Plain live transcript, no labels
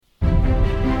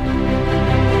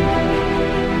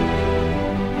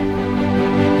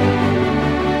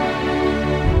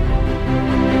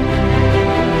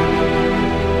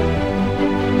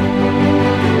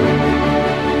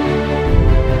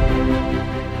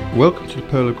Welcome to the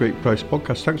Pearl of Great Price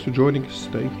podcast. Thanks for joining us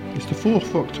today. It's the 4th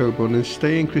of October, and in this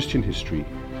day in Christian history,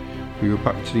 we were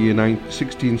back to the year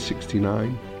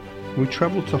 1669, and we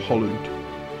travelled to Holland,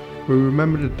 where we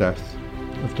remember the death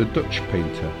of the Dutch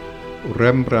painter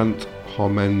Rembrandt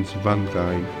van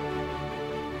Rijn.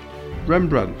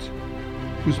 Rembrandt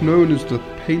was known as the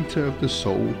painter of the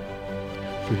soul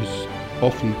for his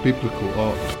often biblical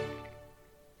art.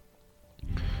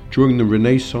 During the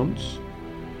Renaissance,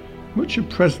 much of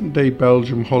present-day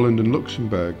Belgium, Holland and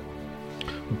Luxembourg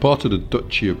were part of the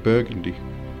Duchy of Burgundy,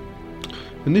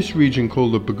 and this region,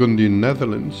 called the Burgundian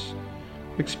Netherlands,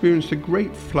 experienced a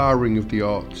great flowering of the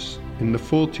arts in the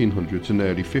 1400s and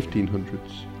early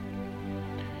 1500s.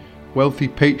 Wealthy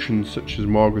patrons such as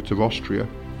Margaret of Austria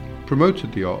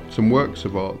promoted the arts, and works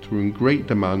of art were in great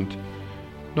demand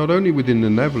not only within the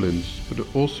Netherlands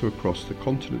but also across the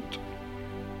continent.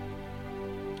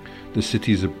 The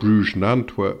cities of Bruges and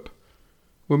Antwerp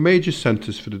were major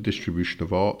centres for the distribution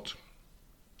of art,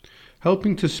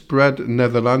 helping to spread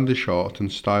Netherlandish art and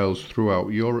styles throughout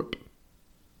Europe.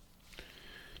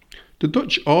 The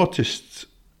Dutch artists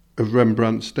of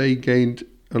Rembrandt's day gained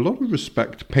a lot of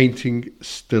respect, painting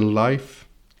still life,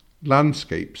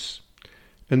 landscapes,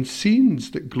 and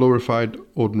scenes that glorified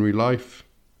ordinary life.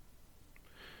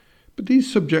 But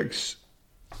these subjects,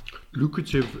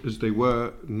 lucrative as they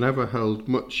were, never held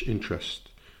much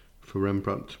interest for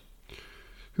Rembrandt,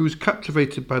 who was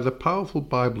captivated by the powerful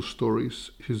Bible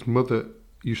stories his mother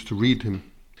used to read him.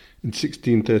 In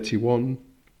 1631,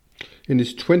 in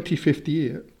his 25th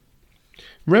year,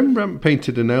 Rembrandt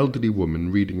painted an elderly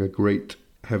woman reading a great,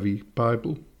 heavy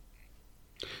Bible.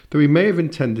 Though he may have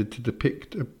intended to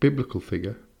depict a biblical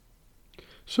figure,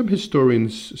 some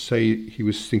historians say he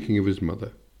was thinking of his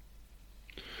mother,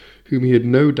 whom he had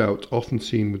no doubt often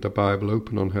seen with the Bible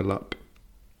open on her lap,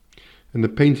 and the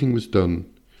painting was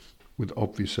done with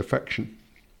obvious affection.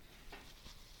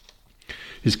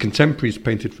 His contemporaries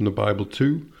painted from the Bible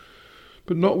too,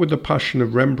 but not with the passion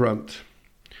of Rembrandt,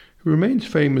 who remains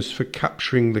famous for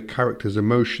capturing the characters'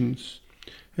 emotions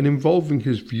and involving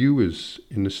his viewers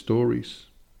in the stories.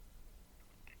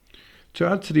 To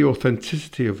add to the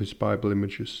authenticity of his Bible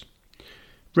images,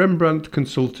 Rembrandt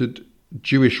consulted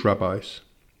Jewish rabbis.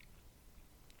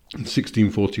 In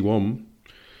 1641,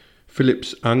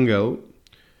 Philips Angel,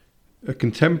 a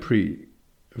contemporary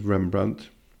of Rembrandt,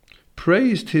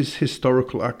 praised his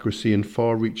historical accuracy and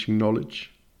far-reaching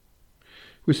knowledge,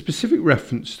 with specific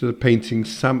reference to the painting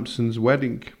Samson's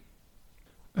Wedding,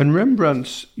 and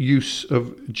Rembrandt's use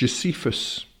of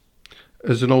Josephus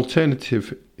as an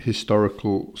alternative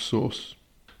historical source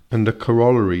and a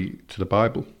corollary to the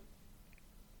Bible.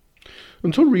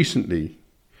 Until recently,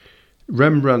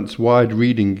 Rembrandt's wide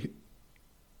reading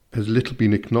has little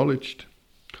been acknowledged,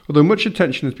 although much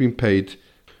attention has been paid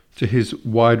to his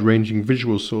wide-ranging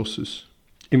visual sources,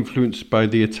 influenced by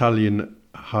the Italian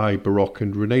High Baroque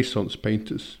and Renaissance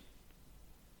painters.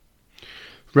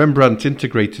 Rembrandt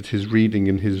integrated his reading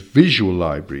in his visual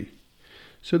library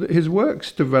so that his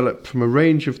works developed from a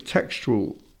range of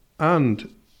textual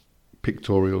and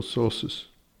pictorial sources,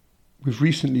 with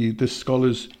recently the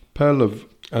scholars Perlov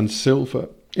and Silver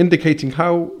indicating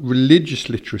how religious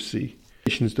literacy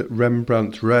that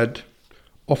Rembrandt read,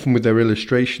 often with their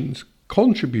illustrations,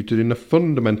 contributed in a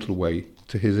fundamental way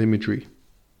to his imagery.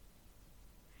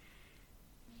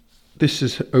 This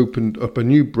has opened up a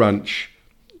new branch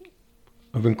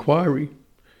of inquiry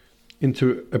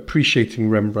into appreciating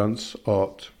Rembrandt's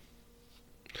art,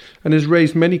 and has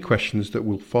raised many questions that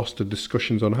will foster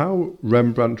discussions on how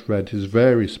Rembrandt read his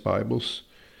various Bibles,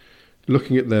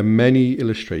 looking at their many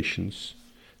illustrations,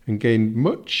 and gained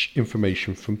much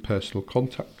information from personal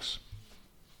contacts.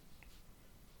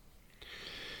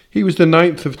 He was the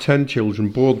 9th of 10 children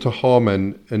born to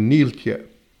Harmen and Nieltje.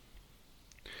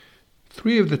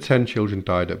 3 of the 10 children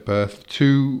died at birth,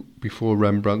 2 before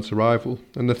Rembrandt's arrival,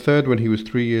 and the 3rd when he was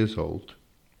 3 years old.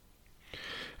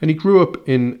 And he grew up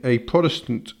in a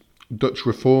Protestant Dutch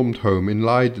Reformed home in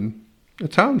Leiden, a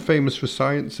town famous for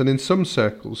science and in some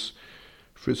circles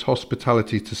for its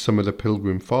hospitality to some of the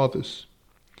Pilgrim Fathers.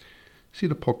 See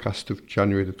the podcast of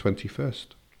January the 21st.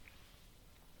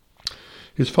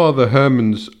 His father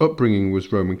Herman's upbringing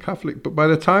was Roman Catholic, but by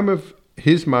the time of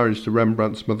his marriage to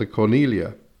Rembrandt's mother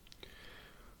Cornelia,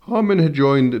 Harmen had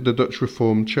joined the Dutch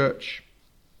Reformed Church.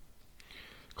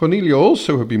 Cornelia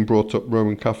also had been brought up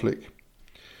Roman Catholic,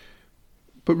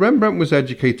 but Rembrandt was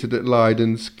educated at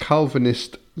Leiden's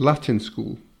Calvinist Latin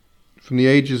school from the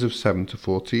ages of 7 to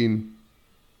 14.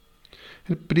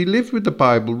 But he lived with the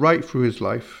Bible right through his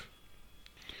life.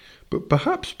 But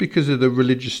perhaps because of the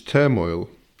religious turmoil,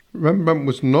 Rembrandt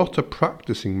was not a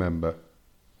practicing member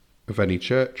of any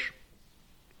church.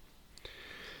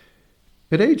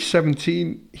 At age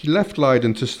 17, he left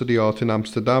Leiden to study art in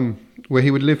Amsterdam, where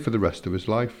he would live for the rest of his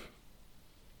life.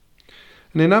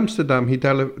 And in Amsterdam, he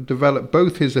developed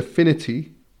both his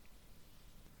affinity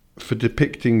for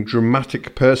depicting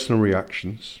dramatic personal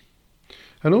reactions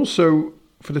and also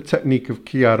for the technique of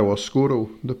chiaro-oscuro,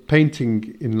 the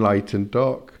painting in light and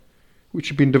dark, which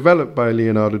had been developed by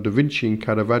Leonardo da Vinci and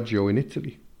Caravaggio in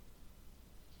Italy.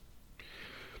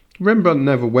 Rembrandt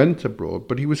never went abroad,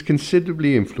 but he was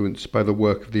considerably influenced by the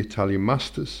work of the Italian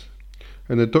masters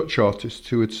and the Dutch artists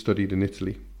who had studied in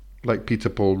Italy, like Peter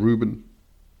Paul Rubens.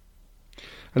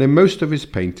 And in most of his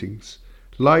paintings,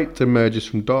 light emerges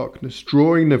from darkness,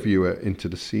 drawing the viewer into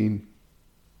the scene.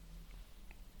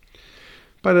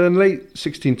 By the late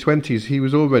 1620s, he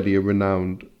was already a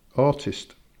renowned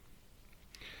artist.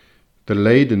 The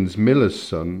Leiden's miller's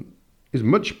son is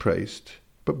much praised,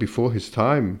 but before his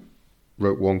time,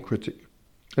 wrote one critic.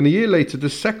 And a year later, the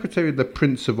secretary of the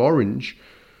Prince of Orange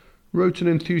wrote an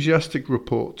enthusiastic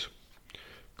report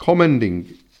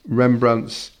commending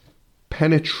Rembrandt's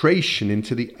penetration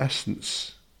into the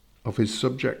essence of his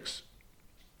subjects.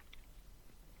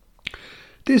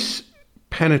 This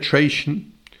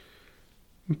penetration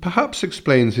perhaps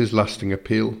explains his lasting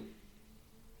appeal.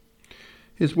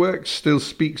 His work still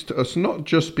speaks to us not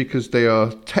just because they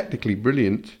are technically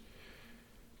brilliant,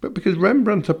 but because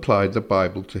Rembrandt applied the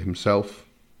Bible to himself.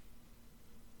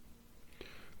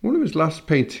 One of his last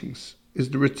paintings is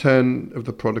The Return of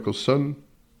the Prodigal Son,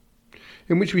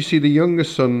 in which we see the younger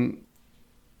son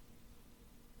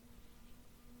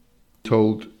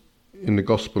told in the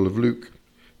Gospel of Luke,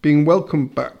 being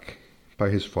welcomed back by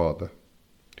his father,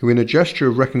 who in a gesture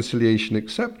of reconciliation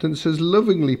acceptance has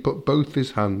lovingly put both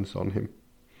his hands on him.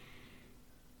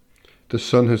 The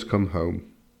son has come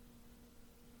home.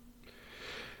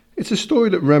 It's a story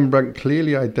that Rembrandt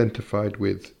clearly identified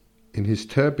with in his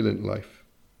turbulent life.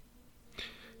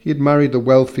 He had married the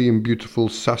wealthy and beautiful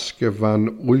Saskia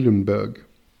van Uylenburg,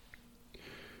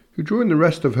 who during the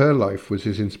rest of her life was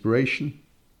his inspiration.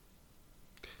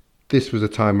 This was a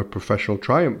time of professional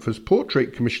triumph as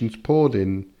portrait commissions poured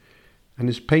in and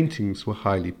his paintings were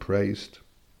highly praised.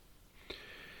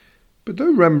 But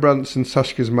though Rembrandt's and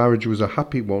Saskia's marriage was a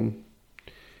happy one,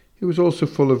 it was also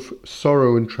full of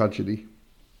sorrow and tragedy.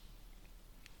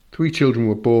 3 children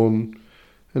were born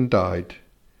and died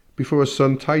before a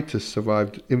son, Titus,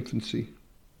 survived infancy.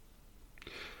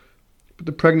 But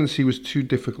the pregnancy was too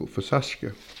difficult for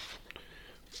Saskia,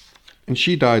 and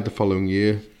she died the following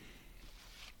year.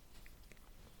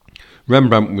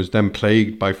 Rembrandt was then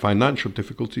plagued by financial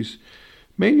difficulties,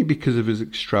 mainly because of his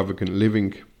extravagant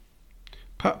living.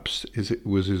 Perhaps it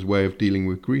was his way of dealing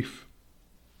with grief.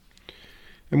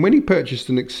 And when he purchased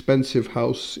an expensive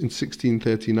house in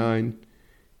 1639,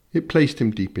 it placed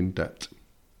him deep in debt.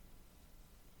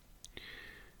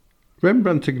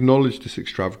 Rembrandt acknowledged this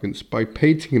extravagance by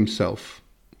painting himself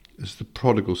as the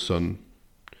prodigal son,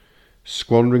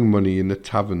 squandering money in the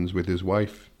taverns with his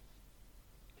wife.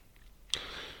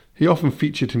 He often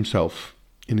featured himself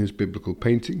in his biblical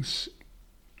paintings.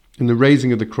 In the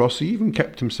raising of the cross, he even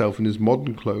kept himself in his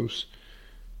modern clothes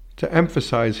to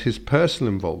emphasize his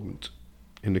personal involvement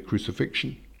in the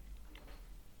crucifixion.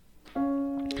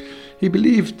 He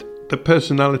believed the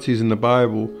personalities in the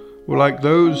Bible were like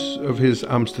those of his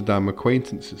Amsterdam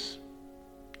acquaintances.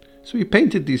 So he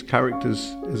painted these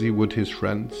characters as he would his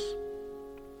friends,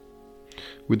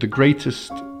 with the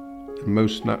greatest and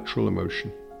most natural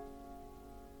emotion.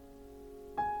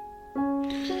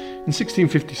 In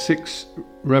 1656,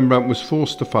 Rembrandt was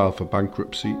forced to file for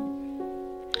bankruptcy,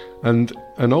 and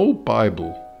an old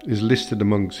Bible is listed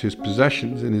amongst his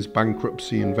possessions in his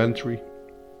bankruptcy inventory.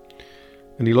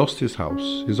 And he lost his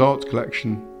house, his art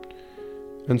collection,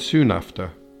 and soon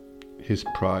after, his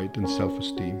pride and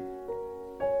self-esteem.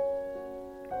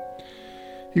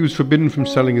 He was forbidden from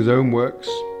selling his own works,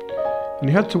 and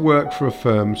he had to work for a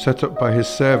firm set up by his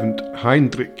servant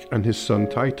Heinrich and his son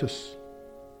Titus.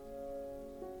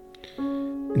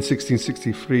 In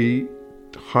 1663,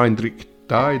 Heinrich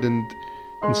died, and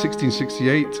in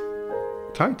 1668,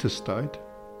 Titus died.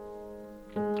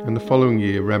 And the following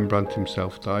year, Rembrandt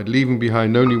himself died, leaving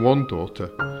behind only one daughter,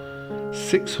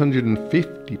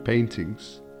 650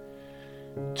 paintings,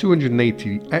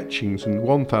 280 etchings, and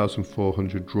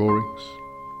 1,400 drawings.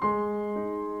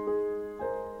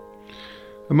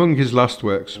 Among his last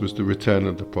works was The Return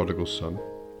of the Prodigal Son,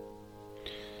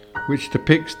 which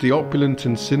depicts the opulent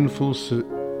and sinful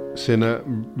sinner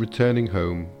returning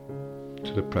home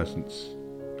to the presence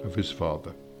of his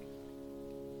father.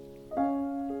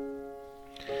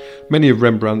 Many of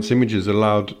Rembrandt's images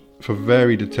allowed for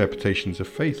varied interpretations of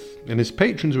faith, and his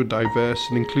patrons were diverse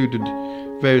and included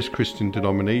various Christian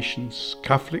denominations,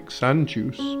 Catholics and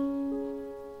Jews.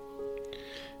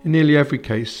 In nearly every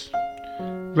case,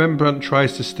 Rembrandt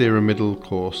tries to steer a middle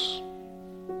course.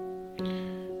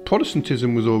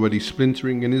 Protestantism was already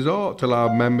splintering, and his art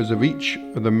allowed members of each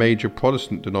of the major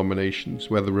Protestant denominations,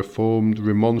 whether Reformed,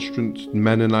 Remonstrant,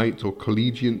 Mennonite or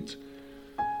Collegiant,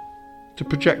 to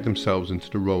project themselves into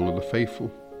the role of the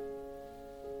faithful.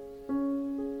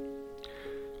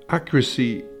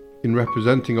 Accuracy in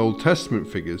representing Old Testament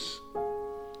figures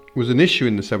was an issue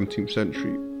in the 17th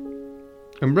century,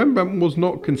 and Rembrandt was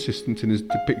not consistent in his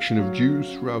depiction of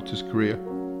Jews throughout his career.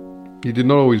 He did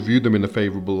not always view them in a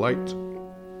favourable light.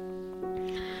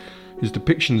 His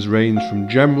depictions ranged from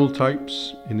general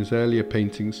types in his earlier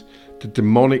paintings to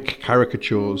demonic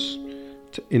caricatures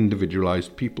to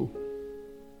individualised people.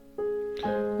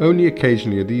 Only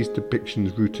occasionally are these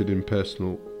depictions rooted in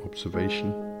personal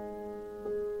observation.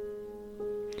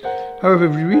 However,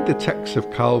 if we read the texts of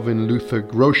Calvin, Luther,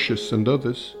 Grotius and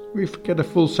others, we get a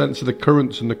full sense of the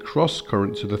currents and the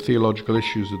cross-currents of the theological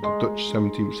issues of the Dutch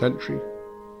 17th century.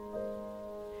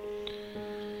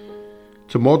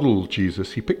 To model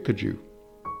Jesus, he picked a Jew,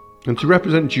 and to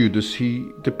represent Judas,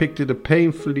 he depicted a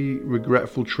painfully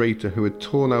regretful traitor who had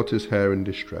torn out his hair in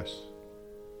distress.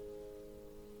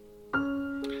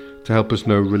 To help us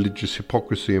know religious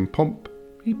hypocrisy and pomp,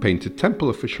 he painted temple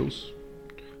officials,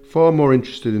 far more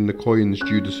interested in the coins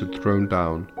Judas had thrown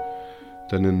down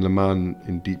than in the man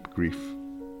in deep grief.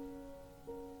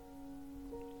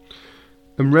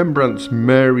 And Rembrandt's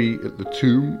Mary at the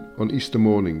tomb on Easter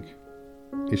morning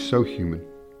is so human.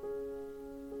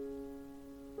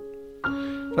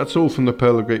 That's all from the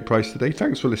Pearl of Great Price today.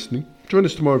 Thanks for listening. Join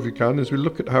us tomorrow if you can as we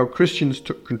look at how Christians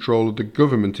took control of the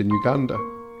government in Uganda.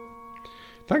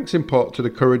 Thanks in part to the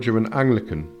courage of an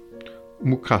Anglican,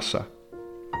 Mukasa.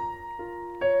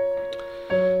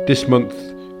 This month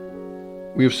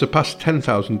we have surpassed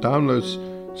 10,000 downloads,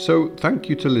 so thank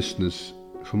you to listeners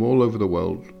from all over the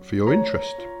world for your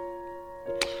interest.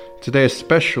 Today a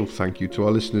special thank you to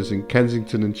our listeners in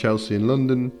Kensington and Chelsea in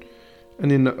London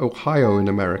and in Ohio in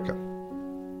America.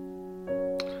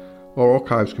 Our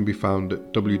archives can be found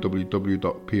at www.pogp.net,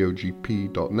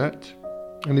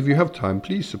 and if you have time,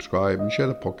 please subscribe and share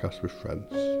the podcast with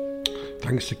friends.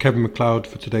 Thanks to Kevin MacLeod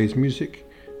for today's music,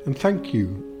 and thank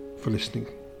you for listening.